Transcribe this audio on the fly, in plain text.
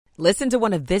Listen to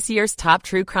one of this year's top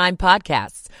true crime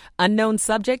podcasts. Unknown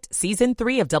Subject, Season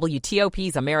 3 of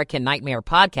WTOP's American Nightmare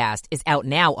podcast is out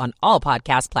now on all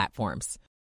podcast platforms.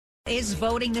 Is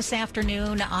voting this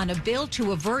afternoon on a bill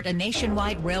to avert a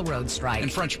nationwide railroad strike.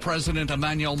 And French President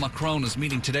Emmanuel Macron is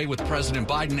meeting today with President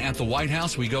Biden at the White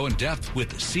House. We go in depth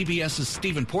with CBS's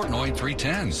Stephen Portnoy,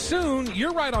 310. Soon,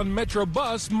 your ride on Metro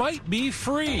Bus might be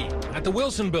free. At the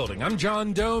Wilson Building, I'm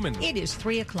John Doman. It is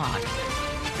 3 o'clock.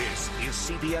 This is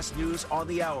CBS News on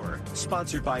the Hour,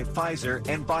 sponsored by Pfizer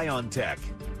and BioNTech.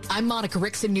 I'm Monica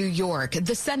Ricks in New York.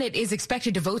 The Senate is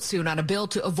expected to vote soon on a bill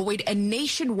to avoid a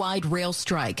nationwide rail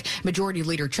strike. Majority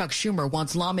Leader Chuck Schumer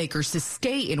wants lawmakers to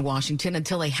stay in Washington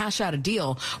until they hash out a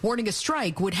deal, warning a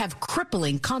strike would have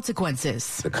crippling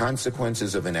consequences. The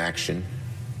consequences of inaction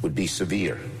would be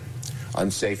severe.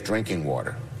 Unsafe drinking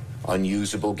water,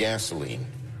 unusable gasoline,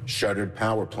 shuttered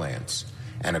power plants,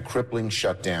 and a crippling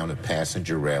shutdown of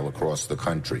passenger rail across the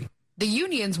country. The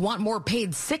unions want more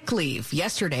paid sick leave.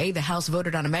 Yesterday, the House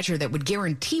voted on a measure that would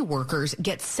guarantee workers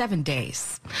get 7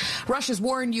 days. Russia's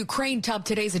war in Ukraine topped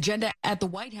today's agenda at the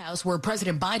White House, where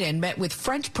President Biden met with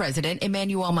French President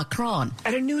Emmanuel Macron.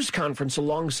 At a news conference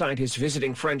alongside his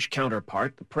visiting French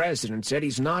counterpart, the president said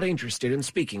he's not interested in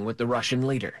speaking with the Russian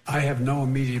leader. I have no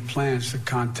immediate plans to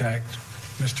contact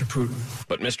Mr. Putin.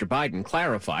 But Mr. Biden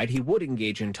clarified he would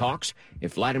engage in talks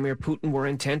if Vladimir Putin were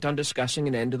intent on discussing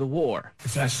an end to the war.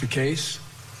 If that's the case,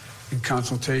 in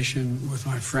consultation with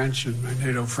my French and my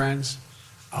NATO friends,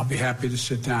 I'll be happy to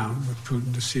sit down with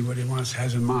Putin to see what he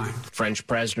has in mind. French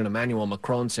President Emmanuel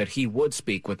Macron said he would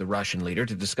speak with the Russian leader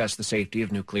to discuss the safety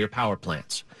of nuclear power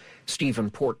plants.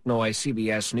 Stephen Portnoy,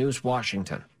 CBS News,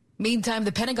 Washington. Meantime,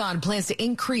 the Pentagon plans to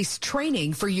increase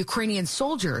training for Ukrainian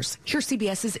soldiers. Here's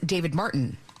CBS's David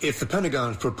Martin. If the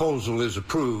Pentagon's proposal is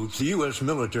approved, the U.S.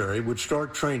 military would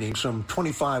start training some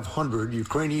 2,500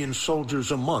 Ukrainian soldiers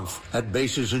a month at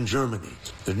bases in Germany.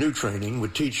 The new training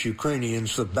would teach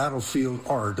Ukrainians the battlefield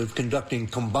art of conducting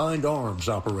combined arms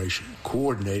operation,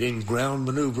 coordinating ground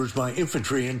maneuvers by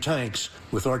infantry and tanks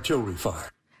with artillery fire.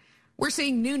 We're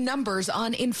seeing new numbers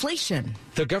on inflation.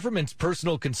 The government's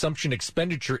personal consumption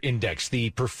expenditure index, the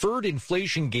preferred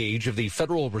inflation gauge of the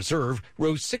Federal Reserve,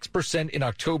 rose 6% in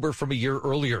October from a year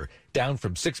earlier, down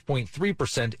from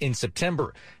 6.3% in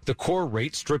September. The core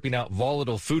rate, stripping out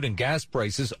volatile food and gas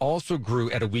prices, also grew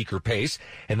at a weaker pace,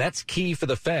 and that's key for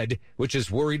the Fed, which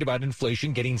is worried about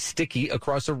inflation getting sticky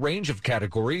across a range of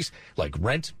categories like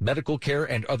rent, medical care,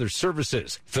 and other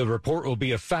services. The report will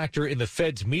be a factor in the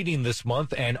Fed's meeting this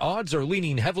month, and odds are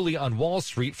leaning heavily on Wall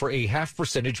Street for a 0.5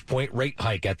 percentage point rate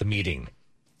hike at the meeting.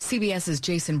 CBS's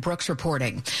Jason Brooks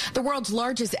reporting. The world's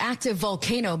largest active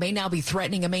volcano may now be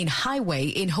threatening a main highway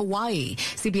in Hawaii.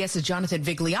 CBS's Jonathan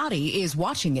Vigliotti is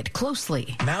watching it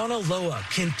closely. Mauna Loa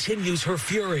continues her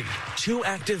fury. 2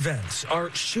 active vents are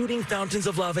shooting fountains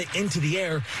of lava into the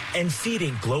air and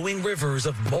feeding glowing rivers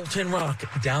of molten rock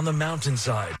down the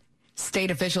mountainside.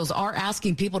 State officials are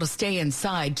asking people to stay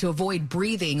inside to avoid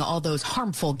breathing all those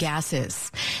harmful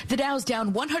gases. The Dow's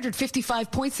down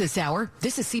 155 points this hour.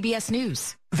 This is CBS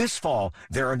News. This fall,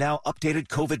 there are now updated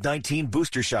COVID-19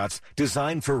 booster shots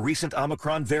designed for recent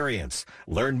Omicron variants.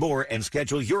 Learn more and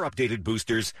schedule your updated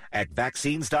boosters at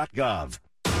vaccines.gov.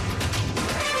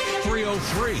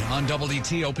 3:03 on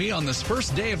WTOP on this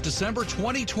first day of December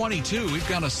 2022. We've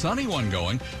got a sunny one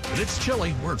going, but it's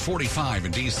chilly. We're at 45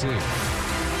 in D.C.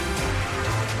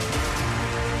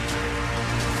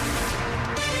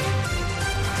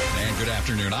 Good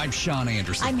afternoon. I'm Sean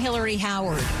Anderson. I'm Hillary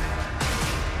Howard.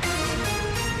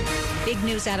 Big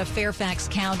news out of Fairfax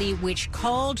County, which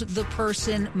called the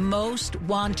person most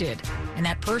wanted. And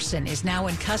that person is now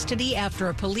in custody after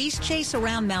a police chase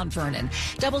around Mount Vernon.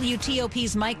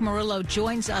 WTOP's Mike Murillo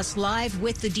joins us live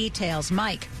with the details.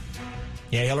 Mike.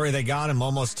 Yeah, Hillary, they got him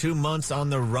almost 2 months on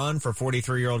the run for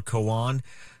 43-year-old Kaiwan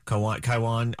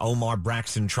Omar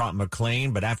Braxton Trot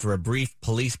McLean. But after a brief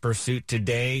police pursuit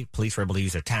today, police were able to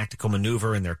use a tactical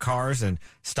maneuver in their cars and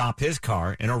stop his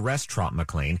car and arrest Trot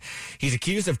McLean. He's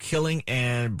accused of killing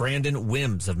Brandon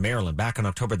Wims of Maryland back on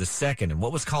October the 2nd in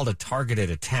what was called a targeted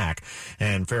attack.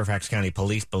 And Fairfax County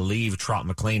police believe Trot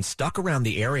McLean stuck around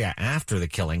the area after the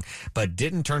killing, but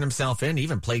didn't turn himself in,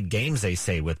 even played games, they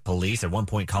say, with police, at one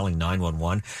point calling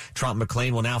 911. Trot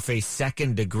McLean will now face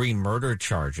second-degree murder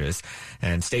charges.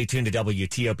 And stay tuned to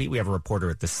WTOP. We have a reporter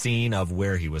at the scene of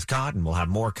where he was caught, and we'll have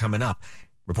more coming up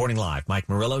Reporting live, Mike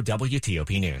Murillo,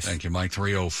 WTOP News. Thank you, Mike.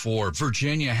 304.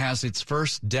 Virginia has its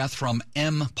first death from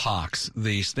Mpox.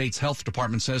 The state's health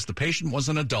department says the patient was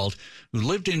an adult who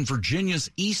lived in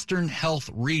Virginia's Eastern Health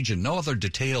region. No other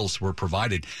details were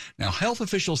provided. Now, health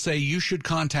officials say you should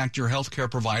contact your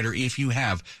healthcare provider if you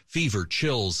have fever,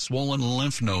 chills, swollen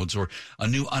lymph nodes, or a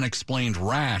new unexplained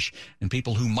rash. And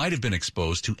people who might have been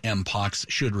exposed to Mpox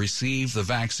should receive the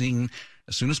vaccine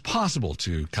as soon as possible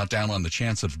to cut down on the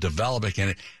chance of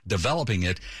developing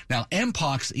it. Now,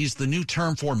 Mpox is the new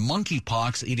term for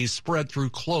monkeypox. It is spread through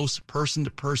close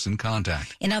person-to-person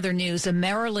contact. In other news, a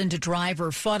Maryland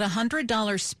driver fought a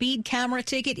 $100 speed camera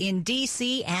ticket in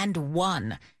D.C. and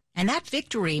won. And that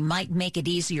victory might make it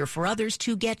easier for others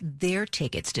to get their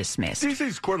tickets dismissed.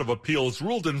 D.C.'s Court of Appeals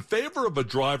ruled in favor of a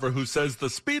driver who says the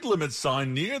speed limit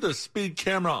sign near the speed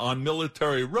camera on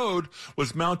Military Road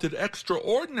was mounted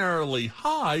extraordinarily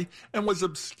high and was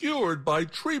obscured by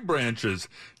tree branches.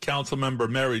 Councilmember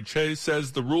Mary Chase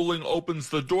says the ruling opens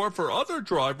the door for other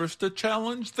drivers to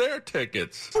challenge their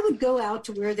tickets. I would go out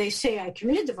to where they say I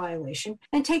committed the violation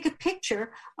and take a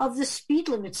picture of the speed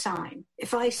limit sign.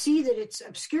 If I see that it's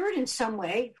obscured in some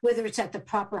way, whether it's at the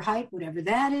proper height, whatever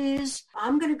that is,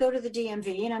 I'm going to go to the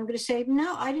DMV and I'm going to say,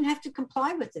 no, I didn't have to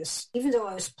comply with this, even though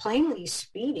I was plainly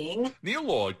speeding. Neil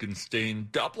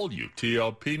Augenstein,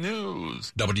 WTOP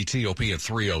News. WTOP at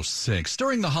 306.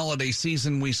 During the holiday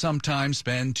season, we sometimes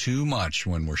spend too much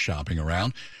when we're shopping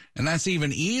around, and that's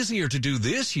even easier to do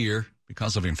this year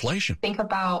because of inflation. Think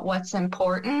about what's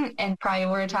important and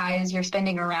prioritize your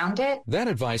spending around it. That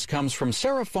advice comes from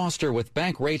Sarah Foster with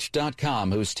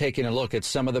Bankrate.com, who's taken a look at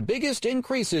some of the biggest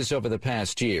increases over the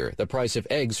past year. The price of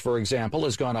eggs, for example,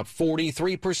 has gone up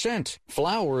 43%.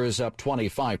 Flour is up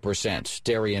 25%.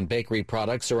 Dairy and bakery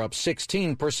products are up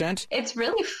 16%. It's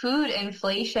really food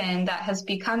inflation that has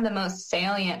become the most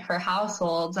salient for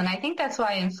households, and I think that's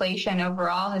why inflation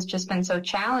overall has just been so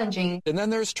challenging. And then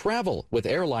there's travel, with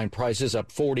airline prices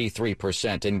up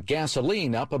 43% and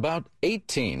gasoline up about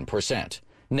 18%.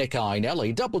 Nick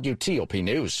Einelli, WTOP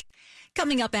News.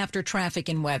 Coming up after traffic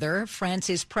and weather,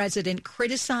 France's president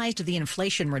criticized the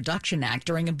Inflation Reduction Act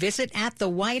during a visit at the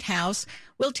White House.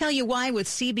 We'll tell you why with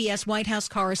CBS White House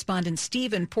correspondent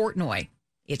Stephen Portnoy.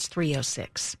 It's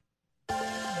 3:06.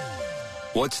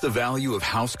 What's the value of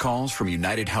house calls from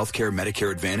United Healthcare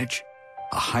Medicare Advantage?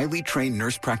 A highly trained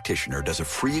nurse practitioner does a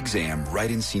free exam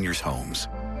right in seniors' homes.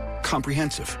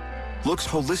 Comprehensive. Looks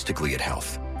holistically at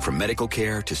health, from medical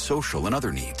care to social and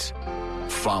other needs.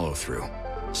 Follow through.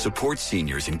 Support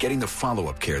seniors in getting the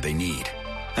follow-up care they need.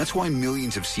 That's why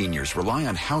millions of seniors rely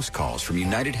on house calls from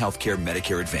United Healthcare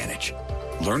Medicare Advantage.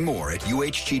 Learn more at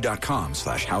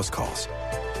uhg.com/housecalls.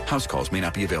 House calls may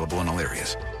not be available in all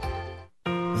areas.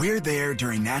 We're there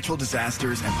during natural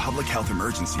disasters and public health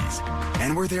emergencies.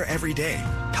 And we're there every day,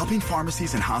 helping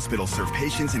pharmacies and hospitals serve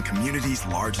patients in communities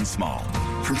large and small.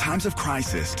 From times of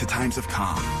crisis to times of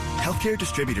calm, healthcare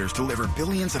distributors deliver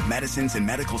billions of medicines and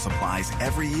medical supplies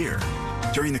every year.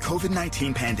 During the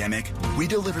COVID-19 pandemic, we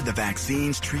delivered the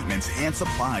vaccines, treatments, and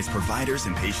supplies providers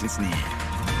and patients need.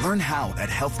 Learn how at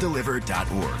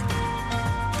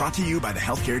healthdelivered.org. Brought to you by the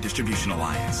Healthcare Distribution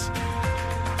Alliance.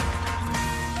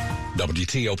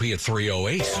 WTOP at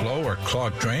 3:08. Slow or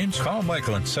clogged drains? Call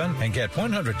Michael & Son and get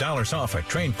 $100 off a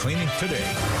drain cleaning today.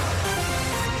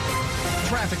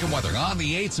 Traffic and weather on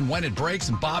the 8s and when it breaks,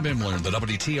 and Bob Imler in the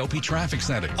WTOP Traffic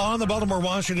Center. On the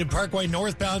Baltimore-Washington Parkway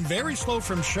northbound, very slow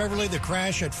from Chevrolet. The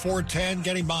crash at 410,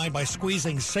 getting by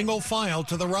squeezing single file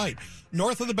to the right.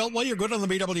 North of the Beltway, you're good on the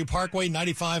BW Parkway,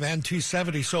 95 and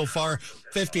 270 so far.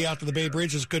 50 out to the Bay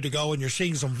Bridge is good to go, and you're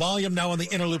seeing some volume now on the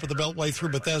inner loop of the Beltway through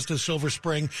Bethesda, Silver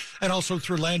Spring, and also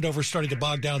through Landover, starting to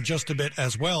bog down just a bit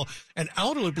as well. And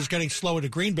outer loop is getting slow into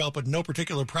Greenbelt, but no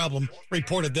particular problem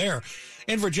reported there.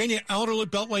 In Virginia, outer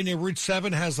loop Beltway near Route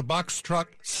 7 has the box truck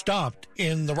stopped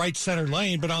in the right center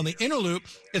lane, but on the inner loop,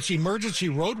 it's emergency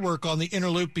road work on the inner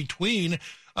loop between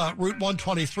Route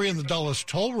 123 and the Dulles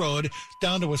Toll Road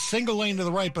down to a single lane to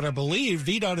the right, but I believe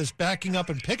VDOT is backing up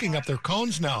and picking up their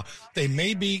cones now. They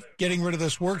may be getting rid of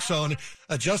this work zone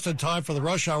just in time for the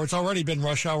rush hour. It's already been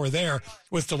rush hour there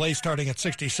with delays starting at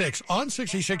 66. On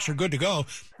 66, you're good to go.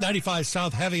 95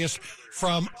 south heaviest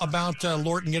from about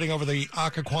Lorton getting over the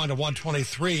Occoquan to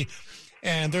 123.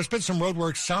 And there's been some road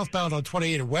work southbound on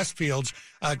 28 at Westfields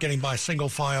getting by single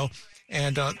file,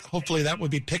 and hopefully that will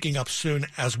be picking up soon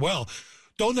as well.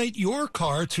 Donate your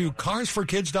car to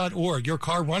carsforkids.org. Your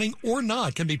car, running or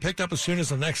not, can be picked up as soon as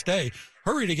the next day.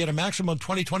 Hurry to get a maximum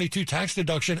 2022 tax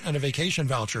deduction and a vacation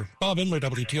voucher. Bob Inley,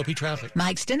 WTOP Traffic.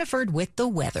 Mike Stiniford with the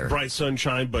weather. Bright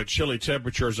sunshine, but chilly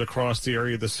temperatures across the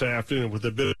area this afternoon with a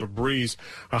bit of a breeze.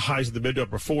 Highs in the mid to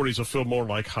upper 40s will feel more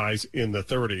like highs in the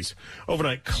 30s.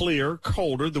 Overnight clear,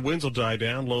 colder. The winds will die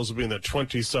down. Lows will be in the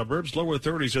 20 suburbs, lower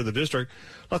 30s in the district.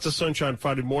 Lots of sunshine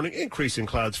Friday morning, increasing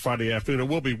clouds Friday afternoon. It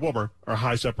will be warmer. Our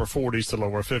highs upper 40s to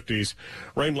lower 50s.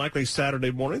 Rain likely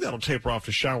Saturday morning. That'll taper off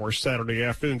to showers Saturday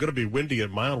afternoon. Going to be windy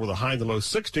and mild with a high in the low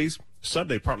 60s.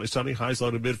 Sunday, partly sunny, highs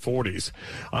low to mid-40s.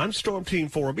 I'm Storm Team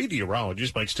 4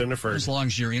 meteorologist Mike Stiniford. As long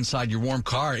as you're inside your warm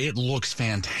car, it looks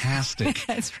fantastic.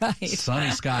 That's right.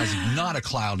 Sunny skies, not a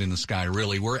cloud in the sky,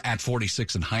 really. We're at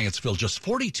 46 in Hyattsville, just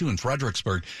 42 in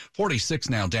Fredericksburg, 46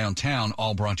 now downtown,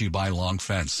 all brought to you by Long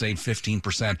Fence. Save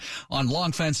 15% on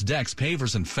Long Fence decks,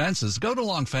 pavers, and fences. Go to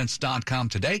longfence.com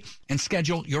today and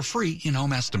schedule your free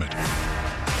in-home estimate.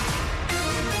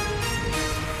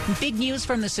 Big news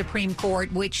from the Supreme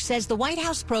Court, which says the White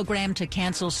House program to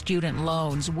cancel student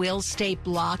loans will stay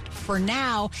blocked for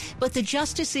now, but the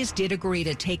justices did agree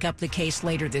to take up the case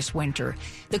later this winter.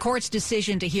 The court's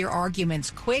decision to hear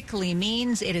arguments quickly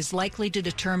means it is likely to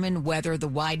determine whether the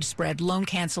widespread loan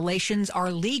cancellations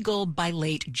are legal by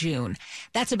late June.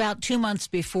 That's about 2 months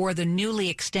before the newly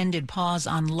extended pause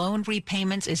on loan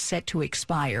repayments is set to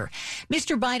expire.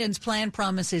 Mr. Biden's plan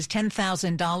promises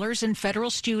 $10,000 in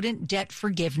federal student debt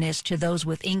forgiveness to those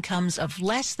with incomes of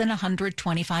less than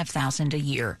 $125,000 a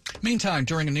year. Meantime,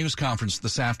 during a news conference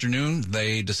this afternoon,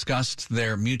 they discussed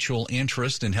their mutual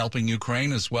interest in helping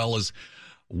Ukraine as well as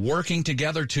working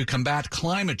together to combat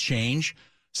climate change,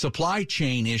 supply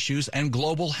chain issues, and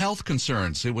global health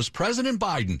concerns. It was President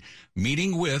Biden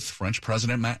meeting with French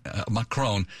President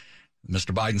Macron.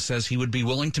 Mr. Biden says he would be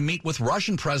willing to meet with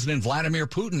Russian President Vladimir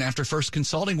Putin after first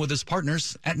consulting with his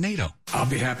partners at NATO. I'll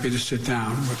be happy to sit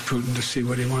down with Putin to see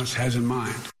what he has in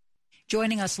mind.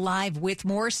 Joining us live with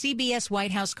more, CBS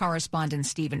White House correspondent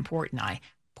Stephen Portnoy.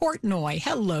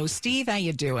 Hello, Steve. How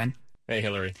you doing? Hey,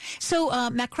 Hillary.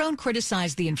 So Macron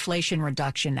criticized the Inflation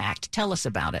Reduction Act. Tell us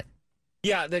about it.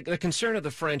 Yeah, the concern of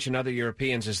the French and other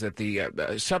Europeans is that the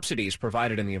subsidies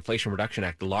provided in the Inflation Reduction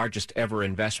Act, the largest ever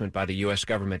investment by the U.S.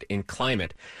 government in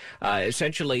climate,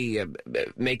 essentially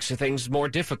makes things more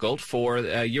difficult for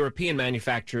European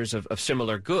manufacturers of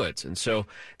similar goods. And so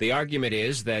the argument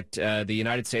is that the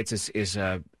United States is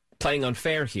playing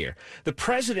unfair here. The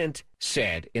president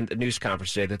said in the news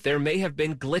conference today that there may have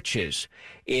been glitches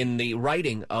in the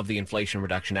writing of the Inflation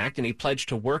Reduction Act, and he pledged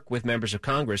to work with members of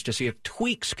Congress to see if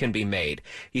tweaks can be made.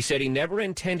 He said he never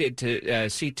intended to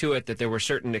see to it that there were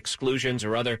certain exclusions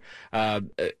or other,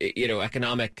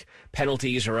 economic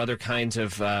penalties or other kinds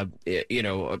of,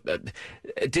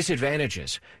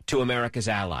 disadvantages to America's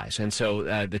allies. And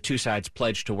so the two sides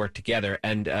pledged to work together.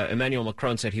 And Emmanuel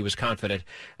Macron said he was confident,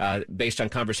 based on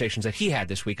conversations that he had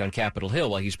this week on Capitol Hill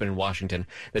while he's been in Washington,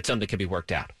 that something can be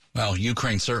worked out. Well,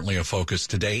 Ukraine's certainly a focus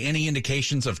today. Any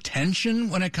indications of tension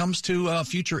when it comes to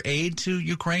future aid to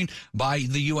Ukraine by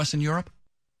the U.S. and Europe?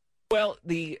 Well,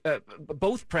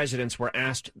 both presidents were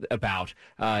asked about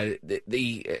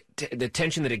the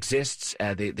tension that exists,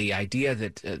 the idea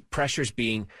that pressure is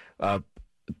being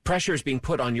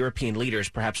put on European leaders,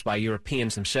 perhaps by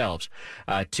Europeans themselves,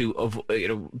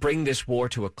 to bring this war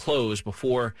to a close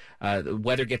before the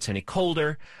weather gets any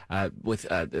colder, with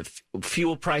the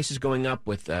fuel prices going up.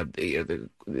 With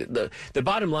the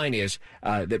bottom line is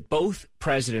that both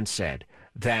presidents said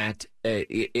that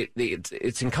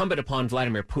it's incumbent upon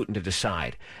Vladimir Putin to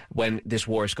decide when this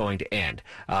war is going to end.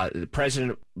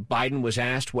 President Biden was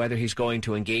asked whether he's going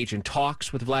to engage in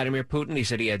talks with Vladimir Putin. He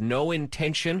said he had no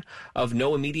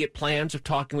immediate plans of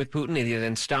talking with Putin. And he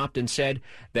then stopped and said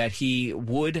that he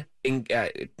would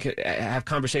have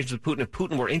conversations with Putin if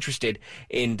Putin were interested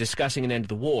in discussing an end to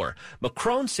the war.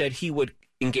 Macron said he would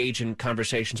engage in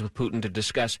conversations with Putin to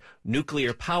discuss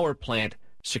nuclear power plant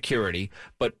security,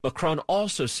 but Macron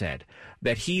also said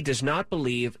that he does not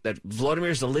believe that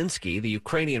Volodymyr Zelensky, the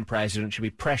Ukrainian president, should be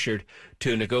pressured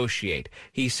to negotiate.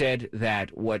 He said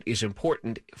that what is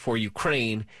important for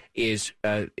Ukraine is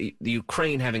the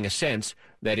Ukraine having a sense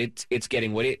that it's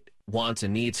getting what it wants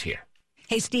and needs here.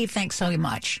 Hey, Steve, thanks so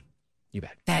much. You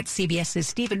bet. That's CBS's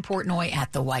Stephen Portnoy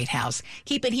at the White House.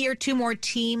 Keep it here. Two more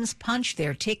teams punched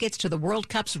their tickets to the World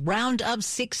Cup's round of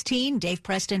 16. Dave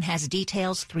Preston has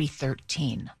details,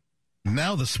 3:13.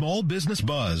 Now the Small Business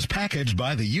Buzz, packaged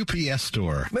by the UPS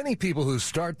Store. Many people who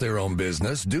start their own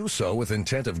business do so with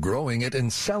intent of growing it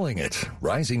and selling it.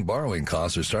 Rising borrowing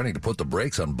costs are starting to put the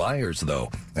brakes on buyers, though.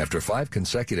 After 5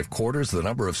 consecutive quarters, the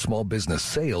number of small business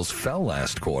sales fell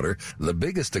last quarter. The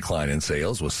biggest decline in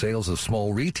sales was sales of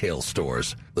small retail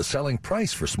stores. The selling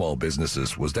price for small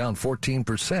businesses was down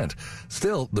 14%.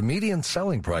 Still, the median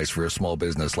selling price for a small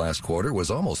business last quarter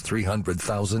was almost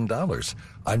 $300,000.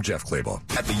 I'm Jeff Clabaugh.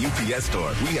 At the UPS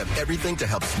Store, we have everything to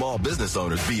help small business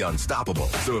owners be unstoppable.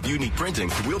 So if you need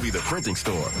printing, we'll be the printing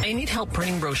store. I need help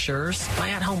printing brochures. My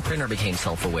at-home printer became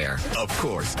self-aware. Of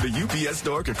course, the UPS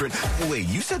Store can print. Wait,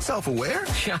 you said self-aware?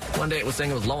 Yeah, one day it was saying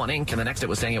it was low on ink, and the next it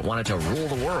was saying it wanted to rule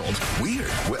the world. Weird.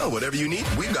 Well, whatever you need,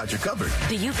 we've got you covered.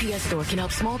 The UPS Store can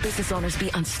help small business owners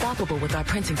be unstoppable with our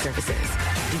printing services.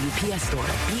 The UPS Store.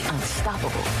 Be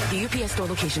unstoppable. The UPS Store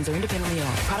locations are independently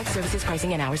owned. Product, services,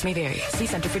 pricing, and hours may vary. See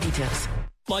Center for details.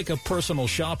 Like a personal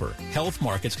shopper, Health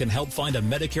Markets can help find a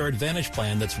Medicare Advantage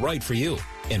plan that's right for you.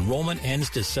 Enrollment ends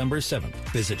December 7th.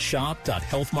 Visit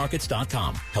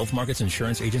shop.healthmarkets.com. Health Markets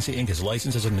Insurance Agency, Inc. is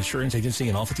licensed as an insurance agency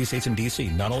in all 50 states and D.C.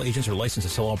 Not all agents are licensed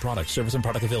to sell all products. Service and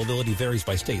product availability varies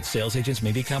by state. Sales agents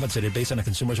may be compensated based on a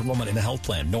consumer's enrollment in a health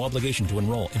plan. No obligation to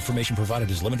enroll. Information provided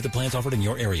is limited to plans offered in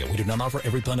your area. We do not offer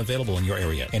every plan available in your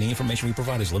area. Any information we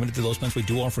provide is limited to those plans we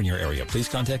do offer in your area. Please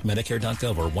contact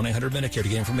Medicare.gov or 1-800-Medicare to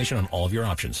get information on all of your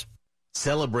options.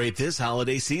 Celebrate this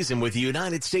holiday season with the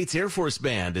United States Air Force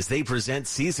Band as they present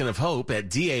Season of Hope at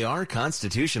DAR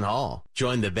Constitution Hall.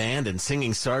 Join the band and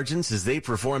singing sergeants as they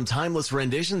perform timeless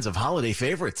renditions of holiday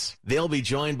favorites. They'll be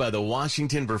joined by the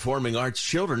Washington Performing Arts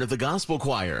Children of the Gospel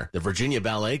Choir, the Virginia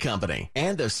Ballet Company,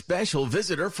 and a special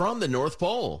visitor from the North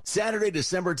Pole. Saturday,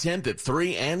 December 10th at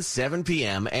 3 and 7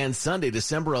 p.m. and Sunday,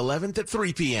 December 11th at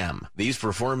 3 p.m. These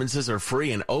performances are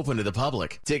free and open to the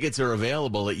public. Tickets are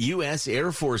available at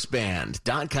USAirForceBand.com.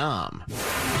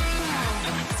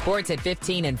 Sports at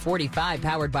 15 and 45,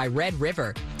 powered by Red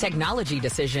River. Technology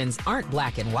decisions aren't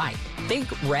black and white. Think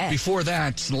red. Before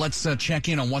that, let's check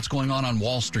in on what's going on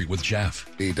Wall Street with Jeff.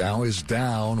 The Dow is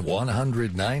down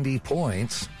 190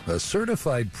 points. A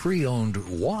certified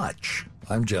pre-owned watch.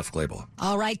 I'm Jeff Clabaugh.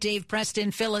 All right, Dave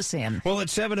Preston, fill us in. Well, at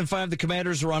 7-5, the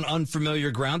Commanders are on unfamiliar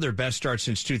ground, their best start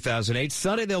since 2008.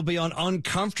 Sunday, they'll be on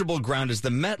uncomfortable ground as the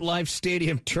MetLife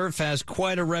Stadium turf has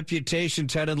quite a reputation,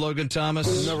 Ted and Logan Thomas.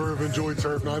 I never have enjoyed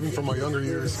turf, not even from my younger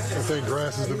years. I think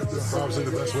grass is obviously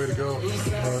the best way to go.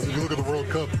 If you look at the World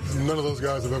Cup, none of those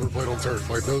guys have ever played on turf.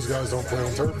 Like, those guys don't play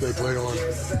on turf. They play on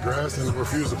grass and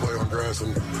refuse to play on grass.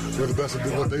 And they're the best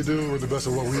at what they do. We're the best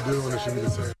at what we do, and it should be the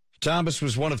same. Thomas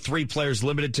was one of 3 players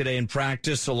limited today in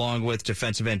practice, along with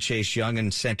defensive end Chase Young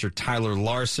and center Tyler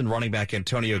Larson. Running back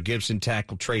Antonio Gibson,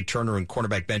 tackle Trey Turner, and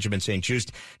cornerback Benjamin St.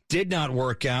 Juste did not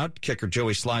work out. Kicker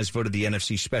Joey Slice voted the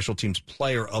NFC Special Teams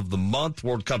Player of the Month.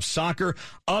 World Cup Soccer,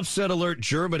 upset alert.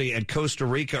 Germany and Costa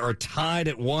Rica are tied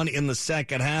at 1 in the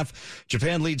second half.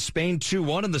 Japan leads Spain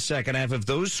 2-1 in the second half. If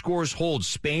those scores hold,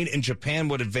 Spain and Japan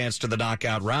would advance to the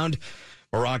knockout round.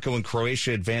 Morocco and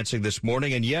Croatia advancing this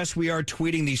morning. And yes, we are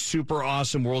tweeting the super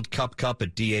awesome World Cup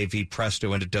at DAV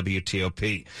Presto and at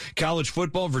WTOP. College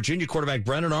football, Virginia quarterback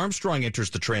Brennan Armstrong enters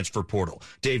the transfer portal.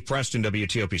 Dave Preston,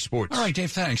 WTOP Sports. All right,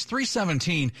 Dave, thanks.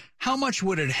 317, how much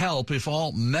would it help if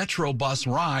all Metro bus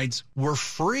rides were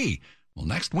free? Well,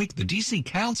 next week, the D.C.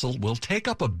 Council will take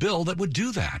up a bill that would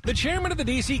do that. The chairman of the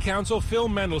D.C. Council, Phil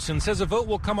Mendelson, says a vote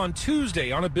will come on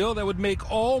Tuesday on a bill that would make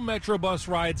all Metro bus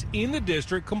rides in the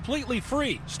district completely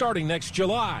free, starting next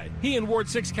July. He and Ward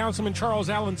 6 Councilman Charles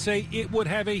Allen say it would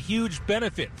have a huge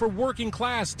benefit for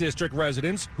working-class district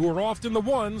residents who are often the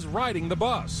ones riding the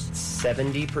bus.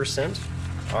 70%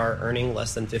 are earning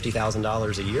less than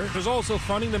 $50,000 a year. There's also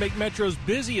funding to make Metro's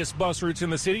busiest bus routes in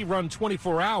the city run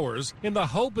 24 hours, and the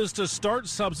hope is to start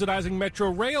subsidizing Metro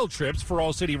rail trips for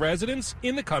all city residents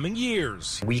in the coming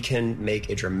years. We can make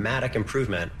a dramatic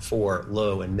improvement for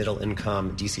low and middle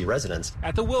income D.C. residents.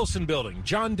 At the Wilson Building,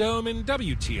 John Doman,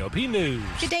 WTOP News.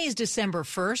 Today is December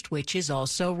 1st, which is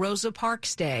also Rosa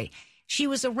Parks Day. She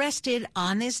was arrested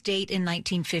on this date in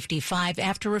 1955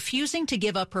 after refusing to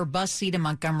give up her bus seat in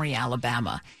Montgomery,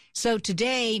 Alabama. So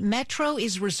today, Metro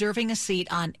is reserving a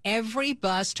seat on every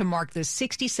bus to mark the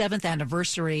 67th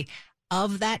anniversary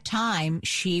of that time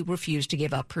she refused to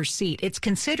give up her seat. It's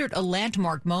considered a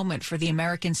landmark moment for the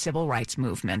American civil rights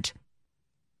movement.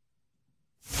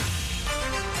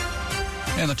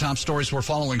 And the top stories we're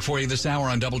following for you this hour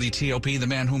on WTOP. The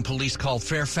man whom police call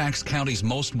Fairfax County's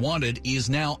most wanted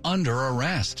is now under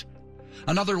arrest.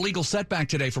 Another legal setback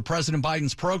today for President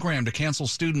Biden's program to cancel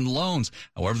student loans.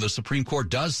 However, the Supreme Court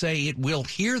does say it will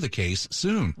hear the case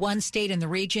soon. One state in the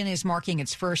region is marking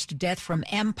its first death from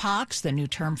Mpox, the new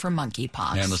term for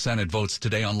monkeypox. And the Senate votes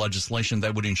today on legislation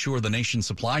that would ensure the nation's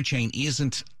supply chain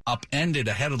isn't upended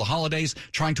ahead of the holidays,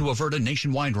 trying to avert a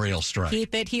nationwide rail strike.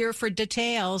 Keep it here for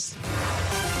details.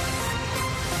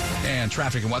 And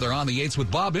traffic and weather on the 8s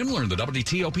with Bob Imler in the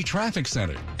WTOP Traffic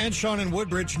Center. And Sean in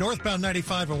Woodbridge, northbound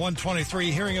 95 and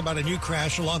 123, hearing about a new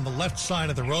crash along the left side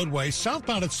of the roadway.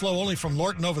 Southbound, it's slow only from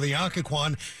Lorton over the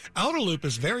Occoquan. Outer loop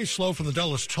is very slow from the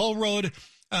Dulles Toll Road.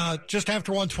 Just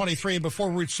after 123 and before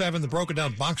Route 7, the broken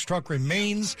down box truck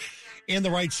remains in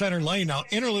the right center lane. Now,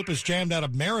 inner loop is jammed out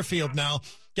of Merrifield now,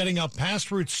 getting up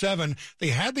past Route 7. They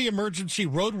had the emergency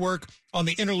road work on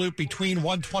the inner loop between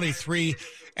 123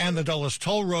 and the Dulles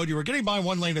Toll Road. You were getting by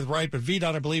one lane to the right, but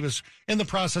VDOT, I believe, is in the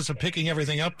process of picking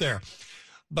everything up there.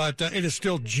 But it is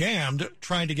still jammed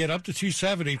trying to get up to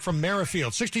 270 from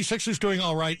Merrifield. 66 is doing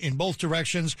all right in both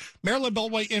directions. Maryland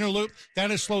Beltway inner loop, that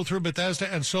is slow through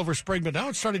Bethesda and Silver Spring, but now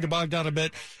it's starting to bog down a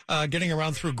bit, getting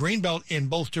around through Greenbelt in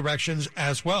both directions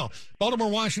as well.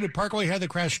 Baltimore-Washington Parkway had the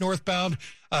crash northbound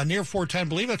near 410. I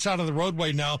believe that's out of the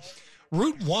roadway now.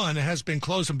 Route 1 has been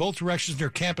closed in both directions near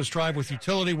Campus Drive with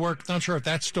utility work. Not sure if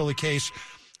that's still the case.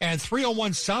 And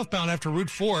 301 southbound after Route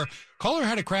 4. Caller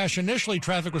had a crash. Initially,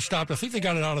 traffic was stopped. I think they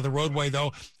got it out of the roadway,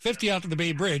 though. 50 out to the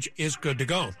Bay Bridge is good to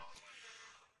go.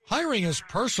 Hiring is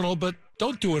personal, but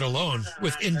don't do it alone.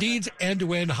 With Indeed's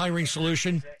end-to-end hiring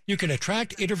solution, you can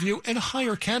attract, interview, and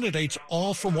hire candidates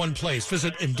all from one place.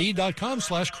 Visit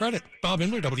Indeed.com/credit. Bob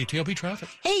Imler, WTOP Traffic.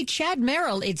 Hey, Chad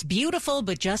Merrill, it's beautiful,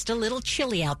 but just a little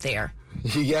chilly out there.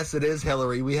 Yes, it is,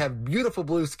 Hillary. We have beautiful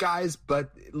blue skies,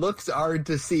 but looks are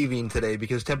deceiving today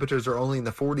because temperatures are only in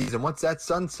the 40s. And once that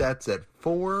sun sets at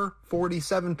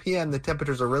 4:47 p.m., the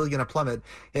temperatures are really going to plummet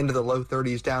into the low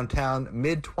 30s downtown,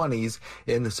 mid-20s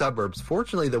in the suburbs.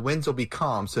 Fortunately, the winds will be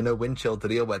calm, so no wind chill to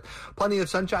deal with. Plenty of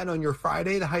sunshine on your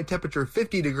Friday. The high temperature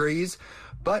 50 degrees.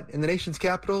 But in the nation's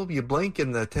capital, you blink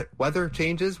and the weather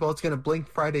changes. Well, it's going to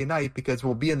blink Friday night because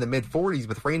we'll be in the mid-40s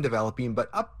with rain developing, but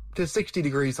up to 60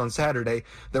 degrees on Saturday.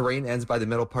 The rain ends by the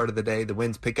middle part of the day. The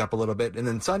winds pick up a little bit. And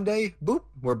then Sunday, boop,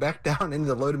 we're back down into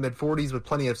the low to mid 40s with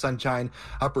plenty of sunshine,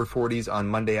 upper 40s on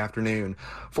Monday afternoon.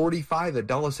 45 at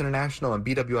Dulles International and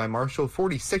BWI Marshall.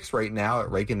 46 right now at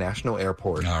Reagan National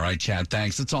Airport. All right, Chad,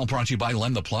 thanks. It's all brought to you by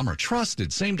Len the Plumber.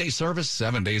 Trusted same-day service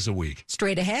 7 days a week.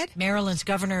 Straight ahead, Maryland's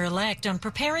governor-elect on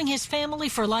preparing his family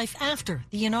for life after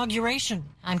the inauguration.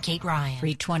 I'm Kate Ryan.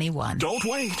 321. Don't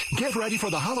wait. Get ready for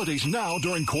the holidays now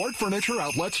during Court Furniture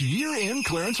Outlet's year-end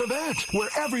clearance event, where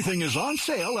everything is on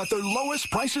sale at their lowest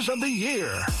prices of the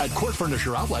year. At Court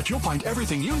Furniture Outlet, you'll find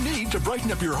everything you need to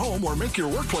brighten up your home or make your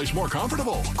workplace more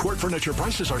comfortable. Court Furniture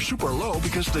prices are super low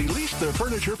because they lease their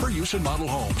furniture for use in model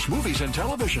homes, movies, and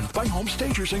television by home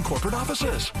stagers and corporate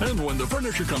offices. And when the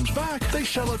furniture comes back, they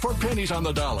sell it for pennies on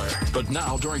the dollar. But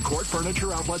now, during Court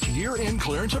Furniture Outlet's year-end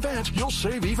clearance event, you'll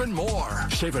save even more.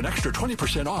 Save an extra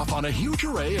 20% off on a huge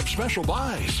array of special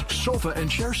buys. Sofa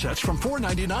and chair sets from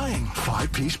 $4.99.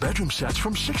 5-piece bedroom sets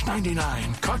from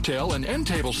 $6.99. Cocktail and end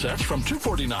table sets from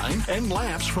 $2.49. And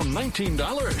lamps from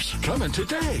 $19. Come in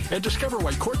today and discover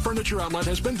why Court Furniture Outlet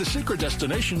has been the secret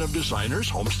destination of designers,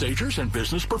 home stagers, and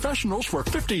business professionals for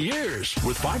 50 years.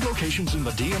 With 5 locations in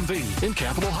the DMV, in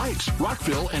Capitol Heights,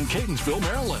 Rockville, and Catonsville,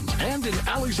 Maryland, and in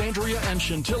Alexandria and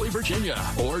Chantilly, Virginia.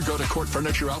 Or go to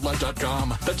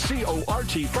CourtFurnitureOutlet.com. That's CORT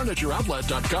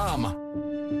FurnitureOutlet.com.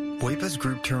 WAEPA's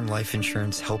group term life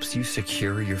insurance helps you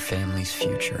secure your family's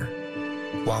future.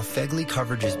 While FEGLI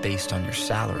coverage is based on your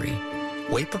salary,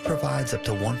 WAEPA provides up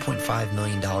to $1.5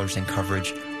 million in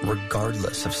coverage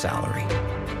regardless of salary.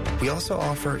 We also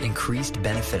offer increased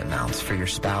benefit amounts for your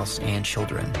spouse and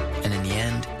children, and in the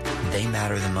end, they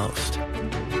matter the most.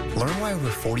 Learn why over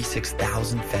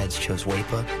 46,000 feds chose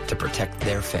WAEPA to protect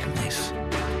their families.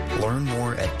 Learn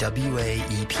more at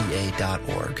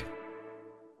WAEPA.org.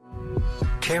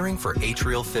 Caring for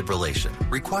atrial fibrillation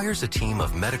requires a team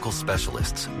of medical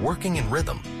specialists working in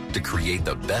rhythm to create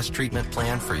the best treatment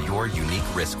plan for your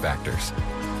unique risk factors.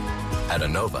 At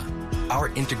Inova, our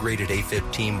integrated AFib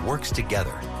team works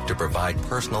together to provide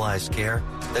personalized care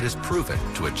that is proven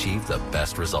to achieve the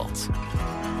best results.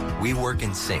 We work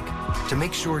in sync to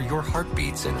make sure your heart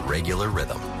beats in regular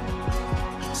rhythm.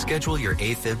 Schedule your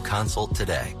AFib consult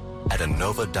today at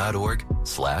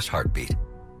Inova.org/heartbeat.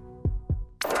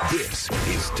 This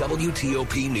is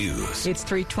WTOP News. It's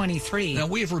 3:23. Now,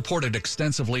 we have reported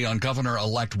extensively on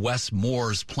Governor-elect Wes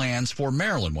Moore's plans for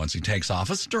Maryland once he takes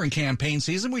office. During campaign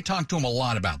season, we talked to him a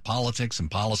lot about politics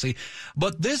and policy.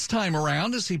 But this time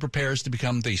around, as he prepares to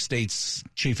become the state's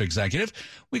chief executive,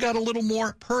 we got a little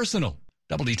more personal.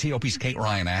 WTOP's Kate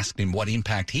Ryan asked him what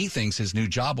impact he thinks his new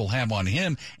job will have on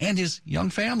him and his young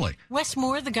family. Wes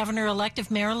Moore, the governor-elect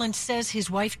of Maryland, says his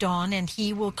wife Dawn and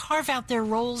he will carve out their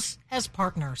roles as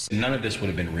partners. None of this would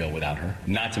have been real without her,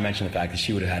 not to mention the fact that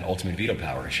she would have had ultimate veto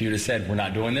power. If she would have said, we're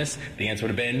not doing this, the answer would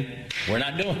have been, we're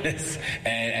not doing this.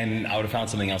 And I would have found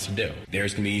something else to do.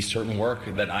 There's going to be certain work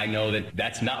that I know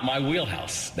that's not my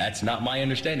wheelhouse. That's not my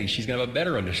understanding. She's going to have a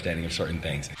better understanding of certain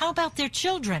things. How about their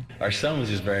children? Our son was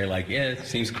just very like, yeah, it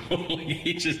seems cool.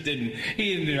 He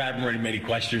didn't have very many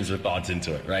questions or thoughts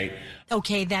into it, right?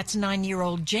 Okay, that's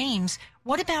 9-year-old James.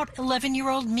 What about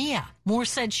 11-year-old Mia? Moore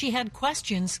said she had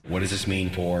questions. What does this mean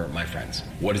for my friends?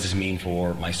 What does this mean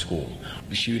for my school?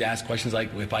 She would ask questions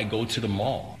like, if I go to the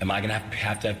mall, am I going to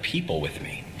have people with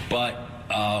me? But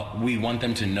we want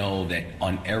them to know that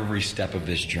on every step of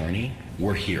this journey,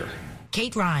 we're here.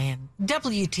 Kate Ryan,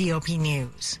 WTOP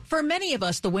News. For many of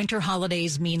us, the winter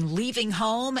holidays mean leaving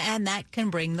home, and that can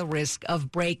bring the risk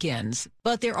of break-ins.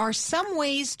 But there are some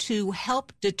ways to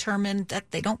help determine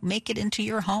that they don't make it into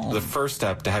your home. The first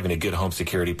step to having a good home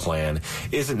security plan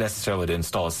isn't necessarily to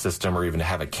install a system or even to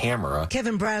have a camera.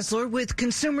 Kevin Brasler with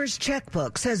Consumers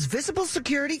Checkbook says visible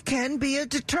security can be a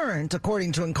deterrent,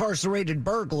 according to incarcerated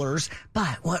burglars.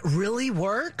 But what really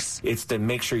works? It's to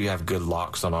make sure you have good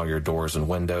locks on all your doors and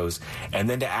windows, and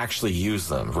then to actually use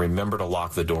them. Remember to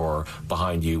lock the door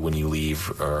behind you when you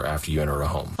leave or after you enter a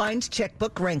home. Find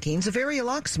Checkbook rankings of area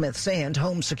locksmiths and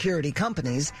home security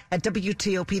companies at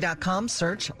WTOP.com.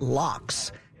 Search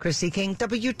locks. Chrissy King,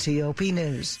 WTOP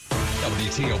News.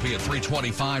 WTOP at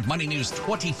 3:25. Money News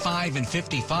 25 and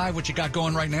 55. What you got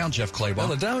going right now, Jeff Clabaugh? Well,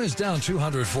 the Dow is down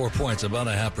 204 points, about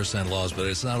 0.5% loss, but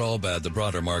it's not all bad. The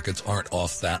broader markets aren't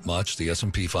off that much. The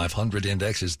S&P 500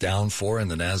 index is down 4, and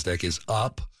the NASDAQ is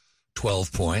up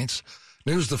 12 points.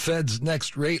 News: the Fed's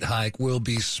next rate hike will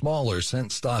be smaller,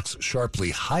 sent stocks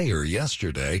sharply higher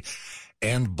yesterday,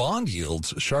 and bond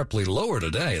yields sharply lower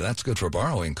today. That's good for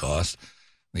borrowing costs.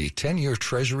 The 10-year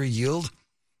Treasury yield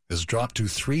has dropped to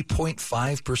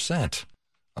 3.5%.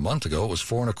 A month ago, it was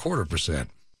 4.25%.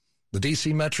 The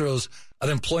D.C. Metro's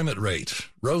unemployment rate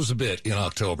rose a bit in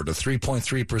October to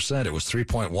 3.3%. It was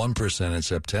 3.1% in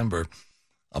September.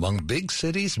 Among big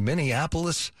cities,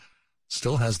 Minneapolis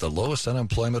still has the lowest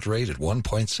unemployment rate at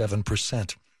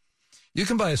 1.7%. You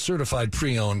can buy a certified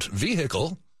pre-owned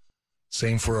vehicle.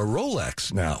 Same for a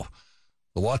Rolex now.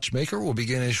 The watchmaker will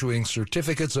begin issuing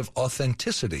certificates of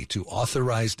authenticity to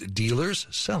authorized dealers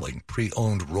selling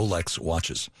pre-owned Rolex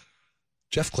watches.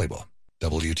 Jeff Clabaugh,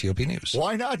 WTOP News.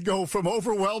 Why not go from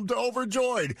overwhelmed to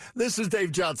overjoyed? This is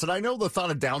Dave Johnson. I know the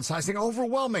thought of downsizing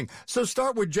overwhelming. So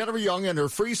start with Jennifer Young and her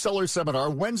free seller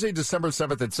seminar Wednesday, December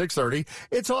 7th at 6:30.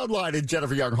 It's online at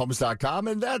JenniferYoungHomes.com,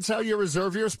 and that's how you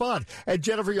reserve your spot at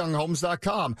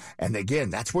JenniferYoungHomes.com. And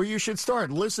again, that's where you should start.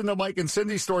 Listen to Mike and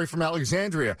Cindy's story from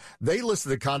Alexandria. They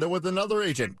listed the condo with another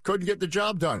agent. Couldn't get the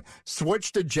job done.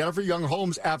 Switch to Jennifer Young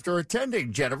Homes after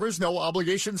attending Jennifer's no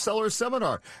obligation seller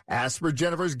seminar. Ask for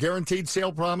Jennifer's guaranteed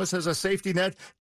sale promise as a safety net.